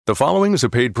The following is a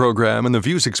paid program, and the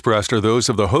views expressed are those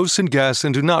of the hosts and guests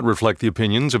and do not reflect the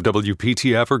opinions of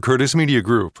WPTF or Curtis Media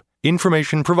Group.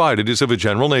 Information provided is of a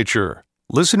general nature.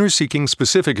 Listeners seeking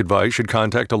specific advice should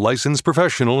contact a licensed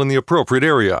professional in the appropriate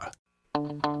area.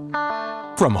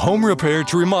 From home repair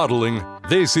to remodeling,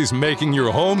 this is making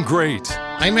your home great.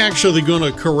 I'm actually going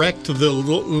to correct the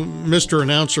Mr.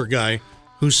 Announcer guy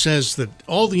who says that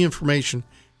all the information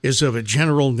is of a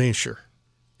general nature.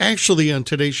 Actually, on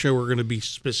today's show, we're going to be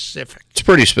specific. It's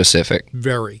pretty specific.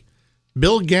 Very.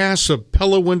 Bill Gass of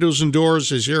Pella Windows and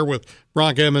Doors is here with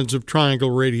Brock Emmons of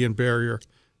Triangle Radiant Barrier.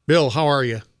 Bill, how are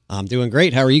you? I'm doing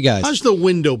great. How are you guys? How's the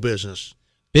window business?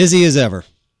 Busy as ever.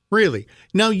 Really?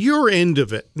 Now, your end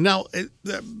of it. Now,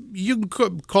 you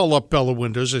can call up Pella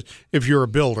Windows if you're a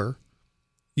builder.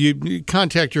 You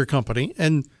contact your company,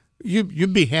 and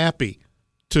you'd be happy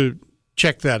to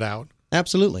check that out.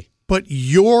 Absolutely. But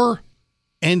your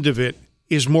end of it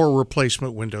is more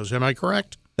replacement windows. Am I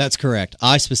correct? That's correct.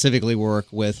 I specifically work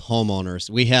with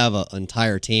homeowners. We have an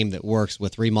entire team that works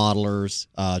with remodelers,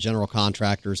 general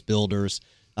contractors, builders.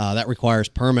 That requires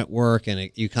permit work, and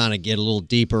you kind of get a little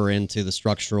deeper into the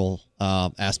structural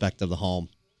aspect of the home,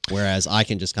 whereas I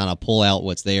can just kind of pull out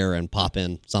what's there and pop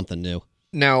in something new.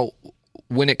 Now,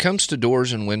 when it comes to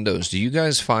doors and windows, do you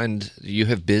guys find you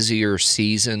have busier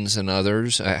seasons than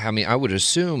others? I mean, I would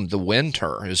assume the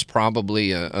winter is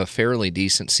probably a fairly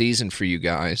decent season for you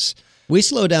guys. We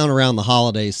slow down around the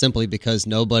holidays simply because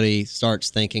nobody starts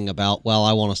thinking about, well,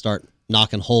 I want to start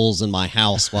knocking holes in my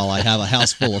house while I have a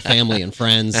house full of family and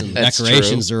friends and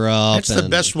decorations are up. That's the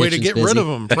best way to get rid of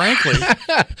them, frankly.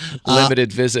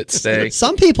 Limited visit stay.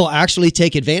 Some people actually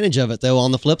take advantage of it, though,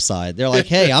 on the flip side. They're like,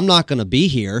 hey, I'm not going to be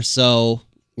here, so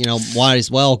might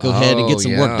as well go ahead and get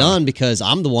some work done because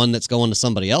I'm the one that's going to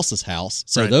somebody else's house.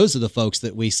 So those are the folks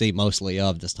that we see mostly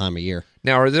of this time of year.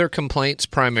 Now, are there complaints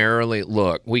primarily?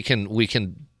 Look, we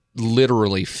can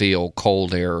literally feel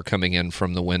cold air coming in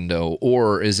from the window,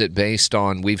 or is it based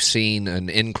on we've seen an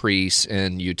increase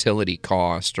in utility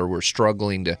cost, or we're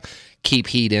struggling to keep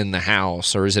heat in the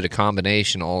house, or is it a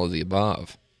combination of all of the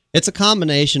above? It's a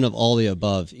combination of all the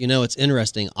above. It's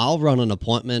interesting. I'll run an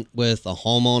appointment with a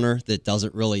homeowner that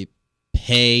doesn't really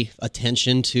pay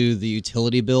attention to the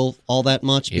utility bill all that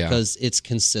much because it's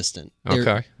consistent.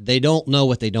 They don't know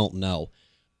what they don't know.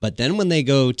 But then when they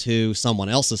go to someone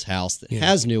else's house that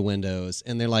has new windows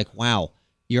and they're like, wow,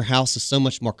 your house is so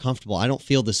much more comfortable. I don't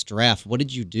feel this draft. What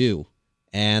did you do?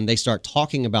 And they start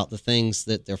talking about the things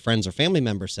that their friends or family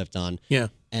members have done. Yeah.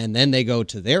 And then they go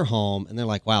to their home and they're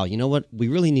like, wow, you know what? We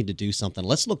really need to do something.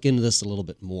 Let's look into this a little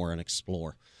bit more and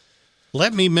explore.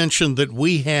 Let me mention that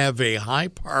we have a High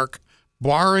Park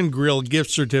Bar and Grill gift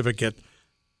certificate.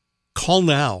 Call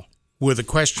now with a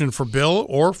question for Bill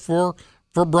or for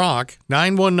Brock,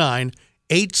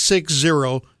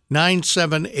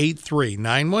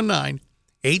 919-860-9783,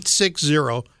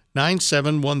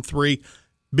 919-860-9713.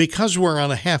 Because we're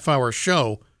on a half-hour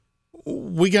show,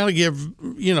 we got to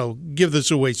give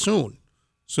this away soon.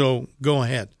 So go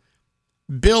ahead.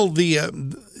 Bill,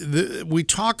 we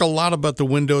talk a lot about the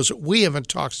windows. We haven't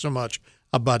talked so much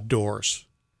about doors.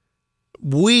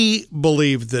 We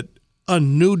believe that a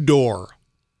new door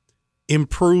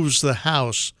improves the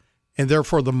house and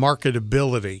therefore the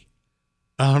marketability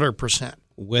 100%.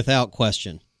 Without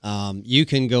question. You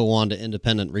can go on to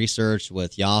independent research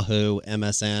with Yahoo,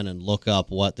 MSN, and look up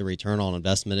what the return on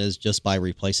investment is just by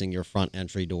replacing your front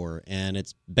entry door, and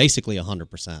it's basically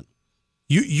 100%.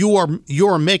 You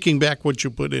are making back what you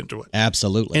put into it.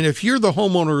 Absolutely. And if you're the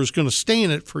homeowner who's going to stay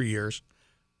in it for years,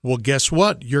 well, guess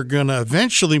what? You're going to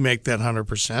eventually make that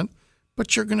 100%.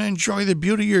 But you're going to enjoy the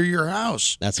beauty of your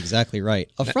house. That's exactly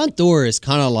right. A front door is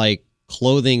kind of like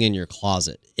clothing in your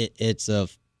closet. It's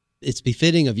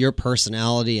befitting of your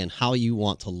personality and how you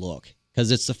want to look,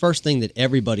 because it's the first thing that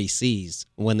everybody sees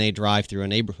when they drive through a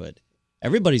neighborhood.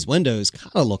 Everybody's windows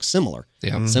kind of look similar.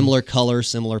 Yeah. Mm-hmm. Similar colors,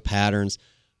 similar patterns,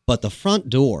 but the front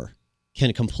door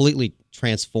can completely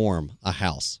transform a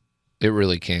house. It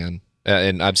really can.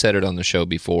 And I've said it on the show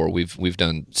before. We've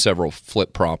done several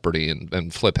flip property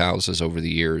and flip houses over the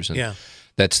years, and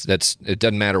that's it.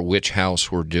 Doesn't matter which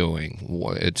house we're doing.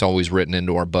 It's always written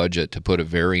into our budget to put a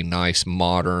very nice,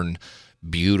 modern,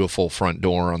 beautiful front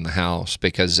door on the house,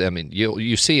 because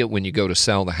you see it when you go to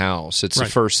sell the house. It's the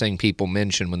first thing people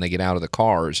mention when they get out of the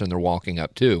cars and they're walking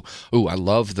up to. Ooh, I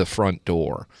love the front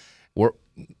door.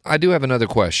 I do have another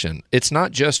question. It's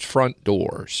not just front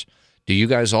doors. Do you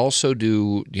guys also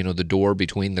do, the door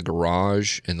between the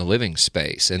garage and the living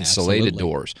space, insulated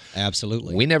doors?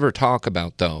 Absolutely. We never talk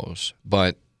about those,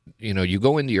 but you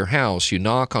go into your house, you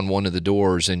knock on one of the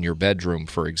doors in your bedroom,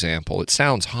 for example. It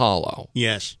sounds hollow.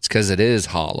 Yes. It's because it is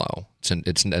hollow.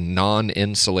 It's a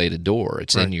non-insulated door.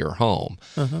 It's in your home.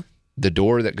 Uh-huh. The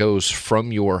door that goes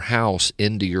from your house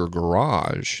into your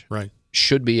garage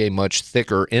should be a much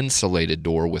thicker insulated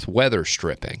door with weather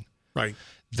stripping. Right.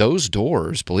 Those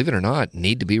doors, believe it or not,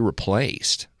 need to be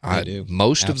replaced. They do.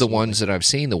 Most of the ones that I've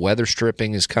seen, the weather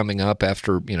stripping is coming up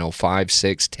after 5,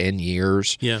 6, 10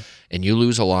 years. Yeah. And you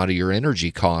lose a lot of your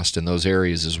energy cost in those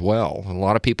areas as well. A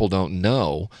lot of people don't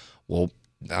know, well,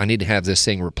 I need to have this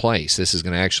thing replaced. This is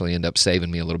going to actually end up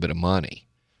saving me a little bit of money.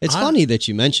 It's funny that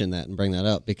you mention that and bring that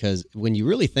up, because when you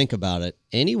really think about it,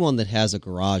 anyone that has a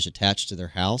garage attached to their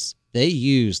house, they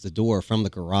use the door from the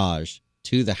garage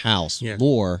to the house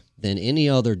more than any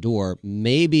other door,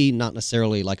 maybe not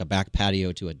necessarily like a back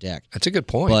patio to a deck. That's a good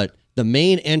point. But the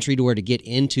main entry door to get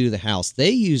into the house, they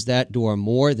use that door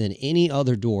more than any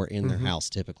other door in their house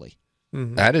typically.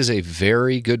 Mm-hmm. That is a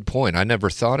very good point. I never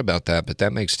thought about that, but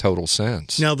that makes total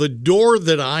sense. Now, the door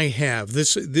that I have,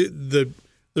 there's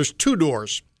two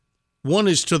doors. One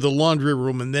is to the laundry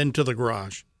room and then to the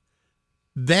garage.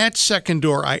 That second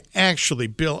door, I actually,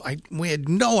 Bill, we had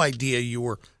no idea you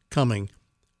were coming.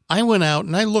 I went out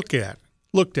and I looked at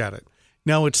it.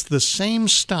 Now, it's the same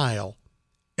style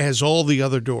as all the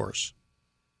other doors.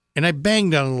 And I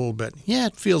banged on it a little bit. Yeah,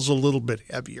 it feels a little bit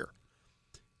heavier.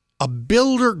 A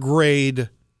builder grade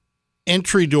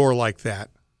entry door like that,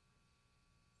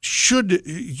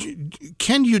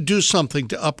 can you do something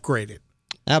to upgrade it?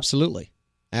 Absolutely.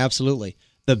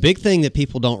 The big thing that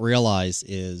people don't realize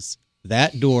is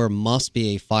that door must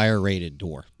be a fire-rated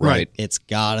door. Right. It's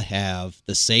got to have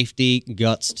the safety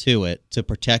guts to it to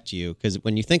protect you, because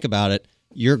when you think about it,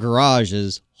 your garage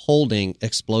is holding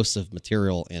explosive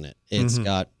material in it. It's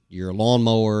got your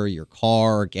lawnmower, your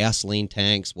car, gasoline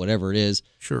tanks, whatever it is.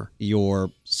 Sure. Your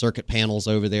circuit panels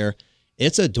over there.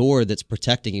 It's a door that's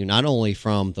protecting you not only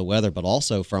from the weather, but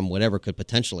also from whatever could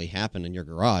potentially happen in your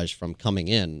garage from coming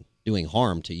in, doing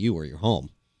harm to you or your home.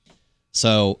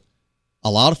 So a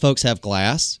lot of folks have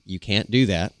glass. You can't do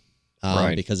that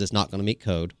because it's not going to meet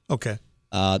code. Okay.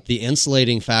 The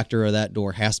insulating factor of that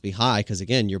door has to be high because,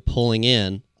 again, you're pulling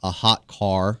in a hot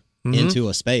car into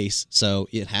a space, so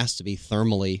it has to be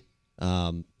thermally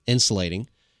insulating.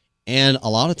 And a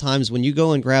lot of times when you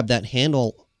go and grab that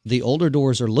handle, the older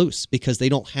doors are loose because they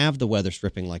don't have the weather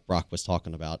stripping like Brock was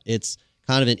talking about. It's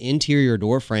kind of an interior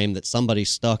door frame that somebody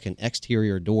stuck an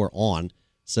exterior door on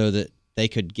so that they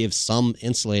could give some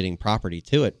insulating property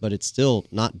to it, but it's still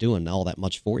not doing all that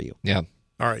much for you. Yeah.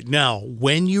 All right. Now,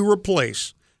 when you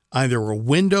replace either a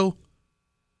window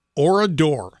or a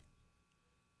door,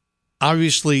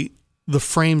 obviously the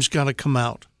frame's got to come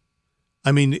out.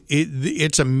 I mean,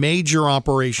 it's a major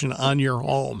operation on your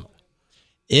home.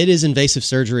 It is invasive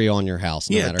surgery on your house,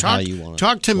 no matter how you want to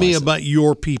talk to me about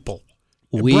your people.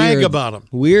 Brag about them.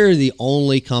 We're the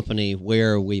only company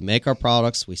where we make our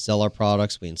products, we sell our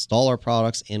products, we install our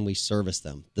products, and we service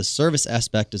them. The service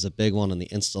aspect is a big one, and the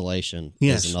installation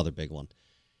is another big one.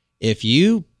 If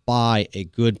you buy a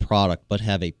good product but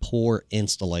have a poor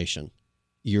installation,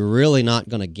 you're really not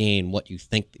going to gain what you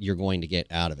think that you're going to get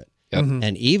out of it. Yep.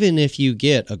 And even if you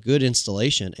get a good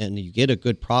installation and you get a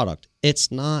good product,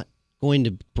 it's not going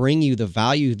to bring you the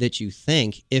value that you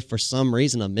think if for some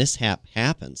reason a mishap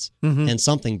happens and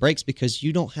something breaks, because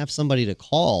you don't have somebody to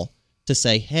call to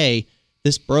say, hey,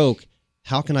 this broke,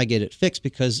 how can I get it fixed?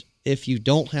 Because if you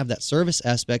don't have that service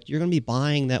aspect, you're going to be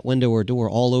buying that window or door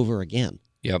all over again.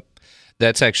 Yep.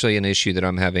 That's actually an issue that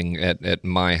I'm having at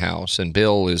my house, and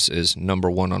Bill is number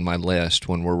one on my list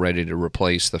when we're ready to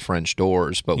replace the French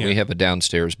doors, but we have a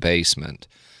downstairs basement.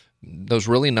 Those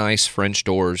really nice French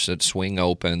doors that swing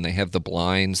open, they have the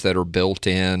blinds that are built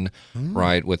in,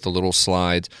 right, with the little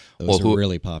slides. Those are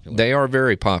really popular. They are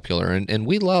very popular, and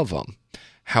we love them.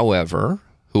 However,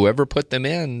 whoever put them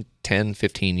in 10,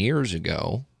 15 years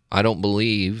ago, I don't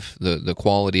believe the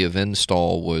quality of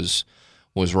install was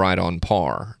right on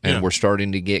par. And we're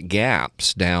starting to get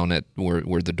gaps down at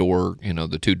where the door,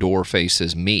 the two door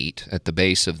faces meet at the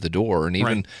base of the door. And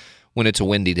even when it's a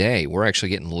windy day, we're actually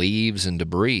getting leaves and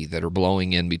debris that are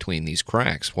blowing in between these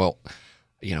cracks. Well,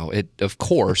 of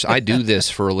course, I do this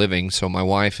for a living, so my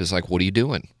wife is like, what are you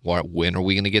doing? When are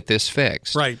we going to get this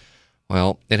fixed? Right.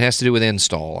 Well, it has to do with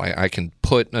install. I can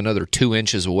put another 2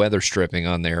 inches of weather stripping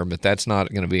on there, but that's not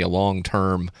going to be a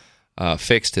long-term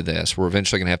fix to this. We're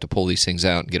eventually going to have to pull these things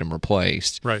out and get them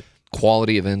replaced. Right.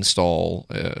 Quality of install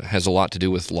has a lot to do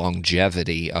with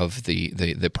longevity of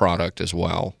the product as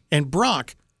well. And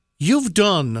Brock, you've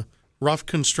done rough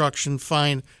construction,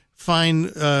 fine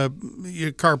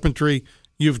carpentry.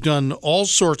 You've done all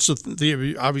sorts of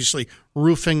obviously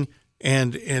roofing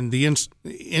and the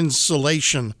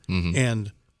insulation,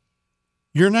 and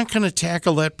you're not going to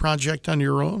tackle that project on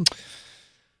your own.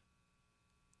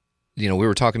 We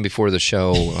were talking before the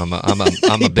show. I'm a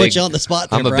big put you on the spot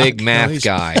there, I'm a big math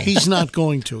guy. He's not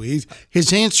going to.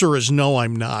 His answer is no,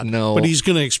 I'm not. No, but he's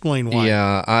going to explain why.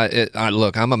 Yeah,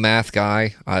 look, I'm a math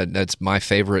guy. That's my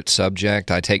favorite subject.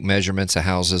 I take measurements of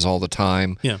houses all the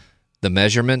time. Yeah, the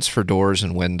measurements for doors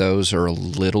and windows are a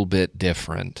little bit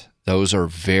different. Those are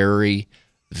very,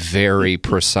 very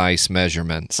precise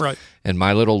measurements. Right. And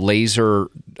my little laser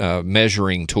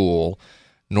measuring tool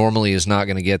normally is not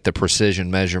going to get the precision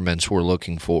measurements we're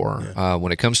looking for. Yeah.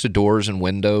 When it comes to doors and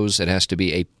windows, it has to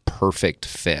be a perfect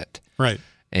fit. Right.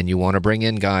 And you want to bring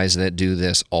in guys that do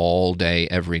this all day,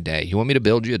 every day. You want me to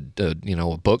build you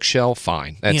a bookshelf?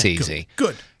 Fine. That's easy.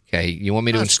 Good. Okay. You want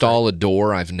me to install a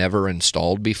door I've never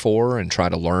installed before and try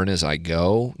to learn as I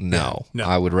go? No.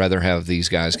 I would rather have these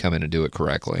guys come in and do it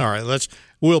correctly. All right.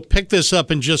 We'll pick this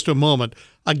up in just a moment.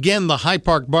 Again, the High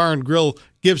Park Bar and Grill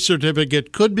gift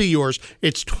certificate could be yours.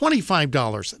 It's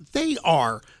 $25. They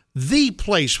are the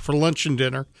place for lunch and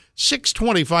dinner,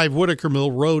 625 Whitaker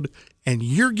Mill Road, and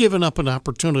you're giving up an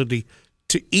opportunity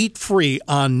to eat free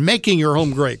on making your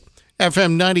home great.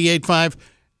 FM 98.5,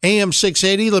 AM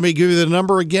 680. Let me give you the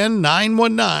number again,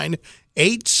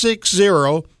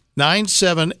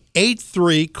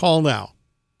 919-860-9783. Call now.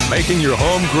 Making your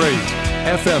home great.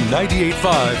 FM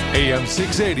 98.5, AM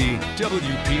 680,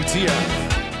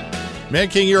 WPTF.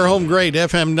 Making your home great,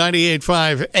 FM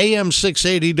 98.5, AM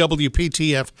 680,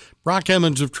 WPTF. Brock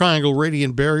Emmons of Triangle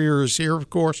Radiant Barrier is here, of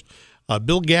course.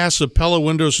 Bill Gass of Pella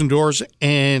Windows and Doors.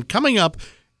 And coming up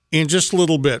in just a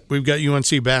little bit, we've got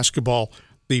UNC basketball.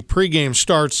 The pregame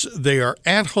starts. They are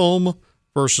at home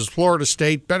versus Florida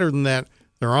State. Better than that,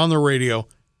 they're on the radio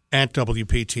at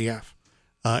WPTF.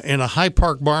 And a High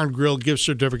Park Bar and Grill gift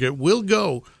certificate will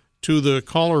go to the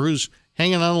caller who's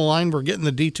hanging on the line. We're getting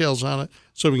the details on it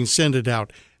so we can send it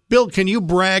out. Bill, can you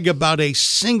brag about a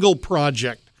single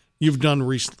project you've done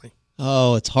recently?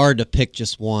 Oh, it's hard to pick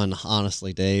just one,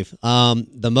 honestly, Dave.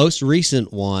 The most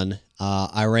recent one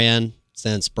I ran,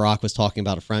 since Brock was talking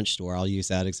about a French store, I'll use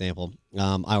that example.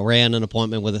 I ran an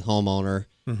appointment with a homeowner,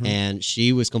 and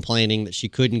she was complaining that she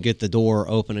couldn't get the door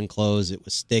open and close. It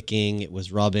was sticking, it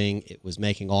was rubbing, it was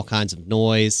making all kinds of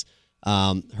noise.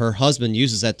 Her husband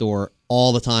uses that door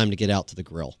all the time to get out to the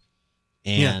grill,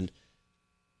 and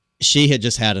she had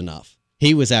just had enough.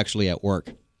 He was actually at work,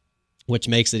 which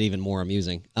makes it even more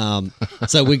amusing.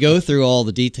 So we go through all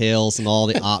the details and all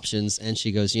the options, and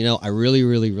she goes, I really,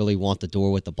 really, really want the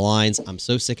door with the blinds. I'm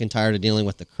so sick and tired of dealing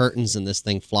with the curtains and this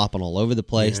thing flopping all over the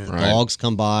place. The dogs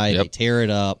come by, they tear it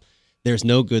up. There's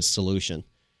no good solution.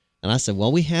 And I said,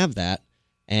 well, we have that.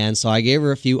 And so I gave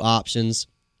her a few options,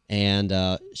 and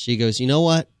she goes, you know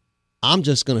what? I'm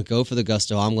just going to go for the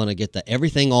gusto. I'm going to get the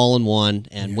everything all in one,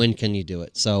 and when can you do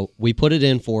it? So we put it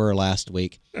in for her last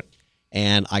week.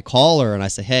 And I call her and I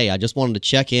say, hey, I just wanted to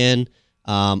check in.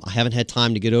 I haven't had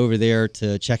time to get over there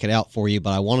to check it out for you, but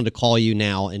I wanted to call you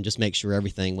now and just make sure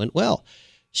everything went well.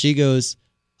 She goes,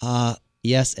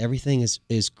 yes, everything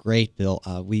is great, Bill.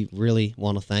 We really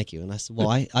want to thank you. And I said, well,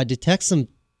 I detect some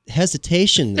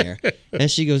hesitation there. And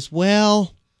she goes,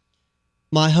 well,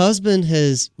 my husband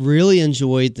has really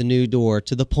enjoyed the new door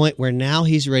to the point where now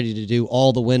he's ready to do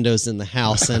all the windows in the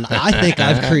house, and I think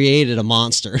I've created a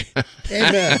monster.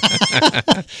 Amen.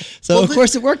 So, of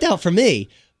course, it worked out for me,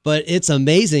 but it's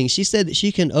amazing. She said that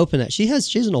she can open it.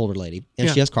 She's an older lady, and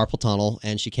she has carpal tunnel,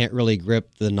 and she can't really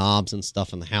grip the knobs and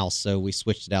stuff in the house, so we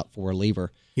switched it out for a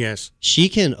lever. Yes. She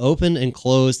can open and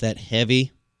close that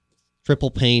heavy triple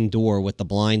pane door with the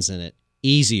blinds in it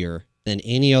easier than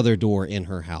any other door in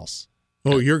her house.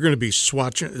 Oh, you're going to be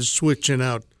switching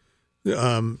out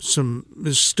some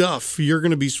stuff. You're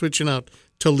going to be switching out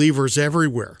to levers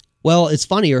everywhere. Well, it's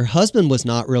funny. Her husband was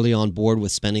not really on board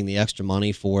with spending the extra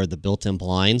money for the built-in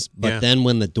blinds. But then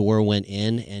when the door went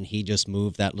in and he just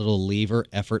moved that little lever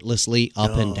effortlessly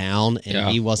up and down, and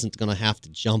he wasn't going to have to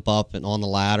jump up and on the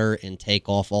ladder and take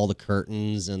off all the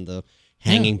curtains and the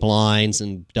hanging blinds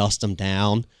and dust them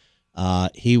down.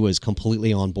 He was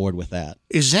completely on board with that.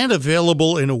 Is that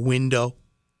available in a window?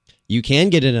 You can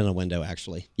get it in a window,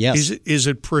 actually. Yes. Is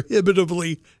it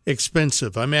prohibitively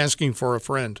expensive? I'm asking for a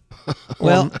friend,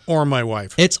 or my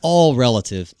wife. It's all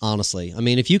relative, honestly. I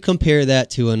mean, if you compare that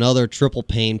to another triple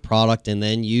pane product, and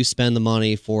then you spend the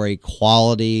money for a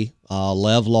quality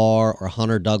Levlar or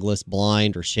Hunter Douglas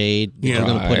blind or shade that you're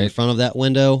going to put in front of that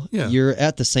window, you're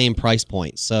at the same price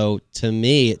point. So to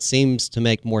me, it seems to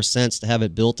make more sense to have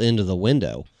it built into the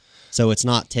window. So it's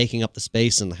not taking up the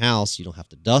space in the house. You don't have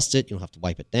to dust it. You don't have to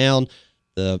wipe it down.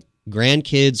 The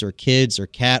grandkids or kids or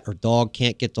cat or dog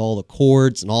can't get to all the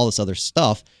cords and all this other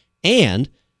stuff. And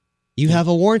you have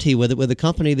a warranty with it with a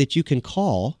company that you can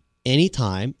call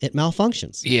anytime it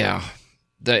malfunctions. Yeah.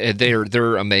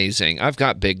 They're amazing. I've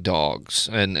got big dogs,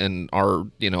 and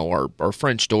our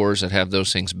French doors that have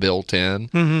those things built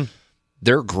in,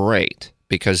 they're great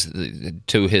because,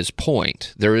 to his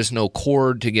point, there is no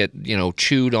cord to get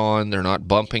chewed on. They're not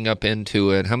bumping up into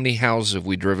it. How many houses have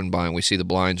we driven by and we see the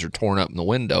blinds are torn up in the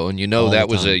window, and that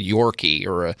was a Yorkie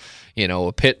or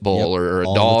a pit bull or a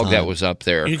dog that was up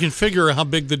there. You can figure how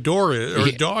big the door is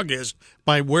or dog is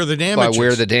by where the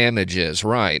damage is.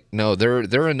 Right. No,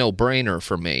 they're a no-brainer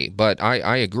for me. But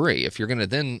I agree. If you're going to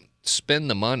then spend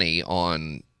the money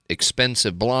on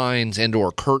expensive blinds,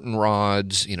 indoor curtain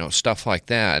rods, stuff like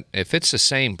that, if it's the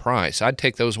same price, I'd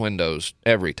take those windows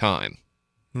every time.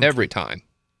 Okay. Every time.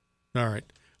 All right.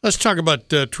 Let's talk about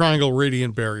Triangle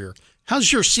Radiant Barrier.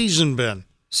 How's your season been?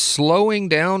 Slowing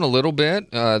down a little bit.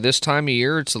 This time of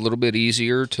year, it's a little bit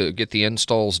easier to get the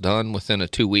installs done within a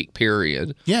 2-week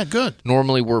period. Yeah, good.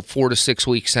 Normally, we're 4 to 6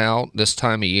 weeks out this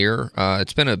time of year.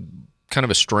 It's been a kind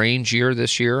of a strange year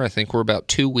this year. I think we're about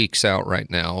 2 weeks out right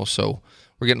now, so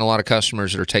we're getting a lot of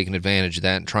customers that are taking advantage of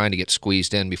that and trying to get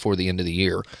squeezed in before the end of the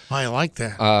year. I like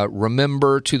that.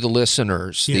 Remember to the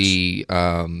listeners, yes,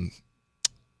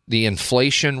 the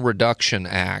Inflation Reduction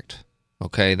Act.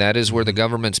 Okay, that is where the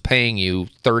government's paying you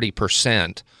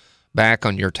 30% back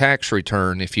on your tax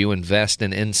return if you invest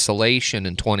in insulation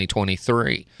in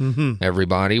 2023.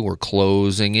 Everybody, we're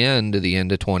closing in to the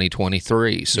end of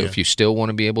 2023. So if you still want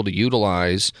to be able to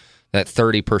utilize that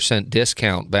 30%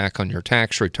 discount back on your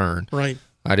tax return, right,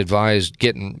 I'd advise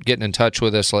getting in touch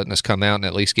with us, letting us come out and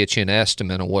at least get you an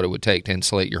estimate on what it would take to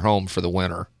insulate your home for the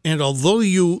winter. And although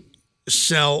you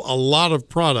sell a lot of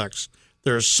products,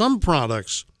 there are some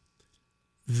products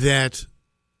that,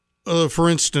 for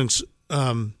instance,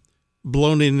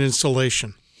 blown-in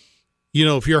insulation.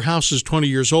 If your house is 20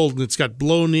 years old and it's got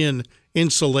blown-in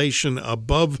insulation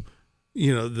above,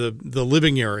 the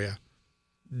living area,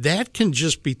 that can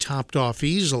just be topped off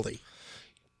easily.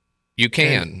 You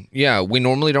can. Yeah, we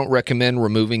normally don't recommend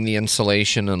removing the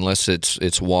insulation unless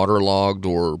it's waterlogged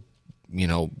or,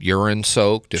 urine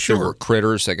soaked. If there were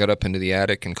critters that got up into the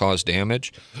attic and caused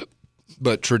damage.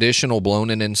 But traditional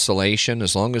blown-in insulation,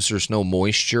 as long as there's no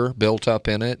moisture built up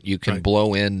in it, you can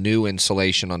blow in new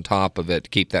insulation on top of it to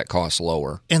keep that cost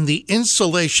lower. And the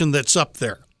insulation that's up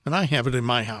there, and I have it in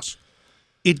my house,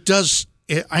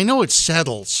 I know it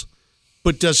settles,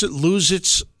 but does it lose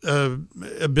its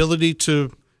ability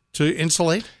to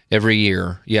insulate? Every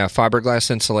year. Yeah,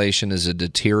 fiberglass insulation is a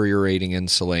deteriorating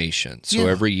insulation. So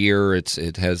every year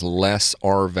it has less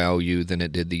R value than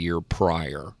it did the year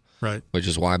prior. Right. Which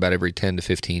is why about every 10 to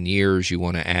 15 years you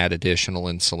want to add additional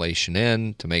insulation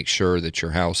in to make sure that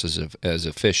your house is as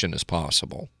efficient as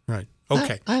possible. Right.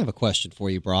 Okay. I have a question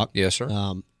for you, Brock. Yes,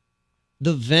 sir.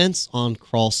 The vents on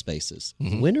crawl spaces,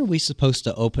 when are we supposed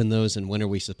to open those and when are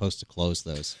we supposed to close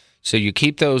those? So you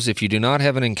keep those, if you do not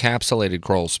have an encapsulated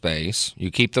crawl space, you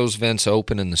keep those vents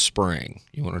open in the spring.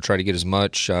 You want to try to get as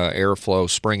much airflow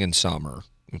spring and summer,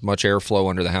 as much airflow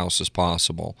under the house as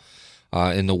possible.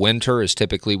 In the winter is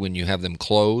typically when you have them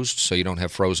closed so you don't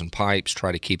have frozen pipes.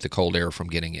 Try to keep the cold air from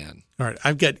getting in. All right.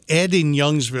 I've got Ed in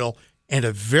Youngsville and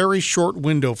a very short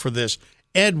window for this.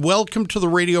 Ed, welcome to the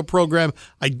radio program.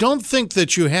 I don't think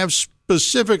that you have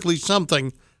specifically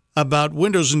something about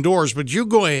windows and doors, but you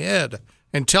go ahead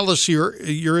and tell us your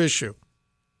issue.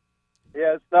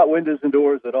 Yeah, it's not windows and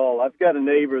doors at all. I've got a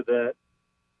neighbor that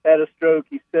had a stroke.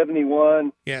 He's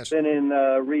 71. Yes. Been in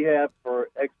rehab for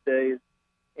X days.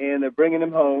 And they're bringing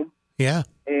him home. Yeah.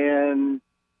 And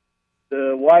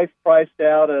the wife priced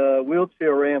out a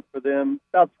wheelchair ramp for them,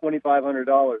 about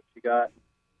 $2,500 she got.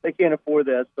 They can't afford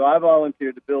that, so I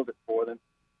volunteered to build it for them,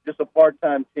 just a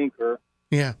part-time tinkerer.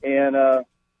 Yeah. And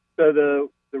so the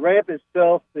ramp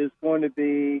itself is going to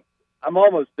be, I'm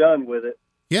almost done with it.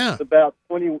 Yeah. It's about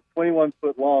 21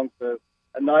 foot long, so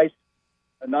a nice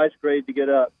grade to get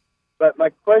up. But my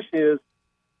question is,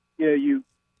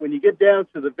 when you get down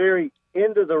to the very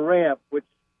end of the ramp, which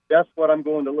that's what I'm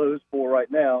going to Lowe's for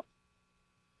right now,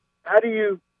 how do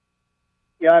you,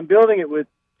 I'm building it with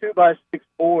 2x6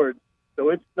 boards, so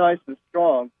it's nice and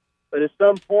strong, but at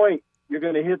some point you're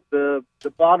going to hit the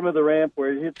bottom of the ramp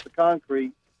where it hits the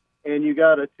concrete, and you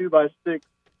got a 2x6,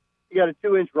 you got a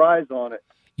 2-inch rise on it.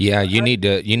 Yeah, you need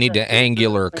to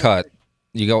angular cut.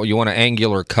 You want to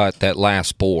angular cut that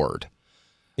last board.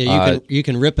 Yeah, you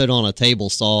can rip it on a table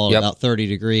saw at about 30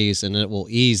 degrees, and it will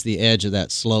ease the edge of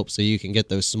that slope so you can get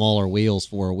those smaller wheels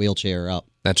for a wheelchair up.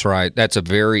 That's right. That's a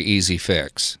very easy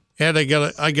fix. Ed,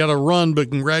 I gotta run,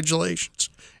 but congratulations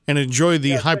and enjoy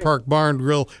the High Park Bar and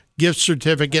Grill gift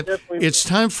certificate. It's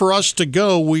time for us to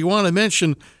go. We want to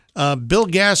mention Bill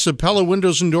Gass of Pella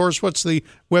Windows and Doors. What's the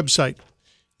website?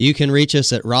 You can reach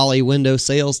us at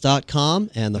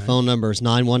RaleighWindowSales.com, and the phone number is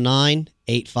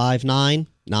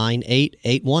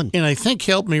 919-859-9881. And I think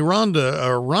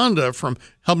Rhonda from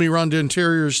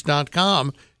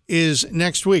HelpMeRhondaInteriors.com is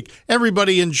next week.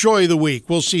 Everybody enjoy the week.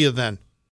 We'll see you then.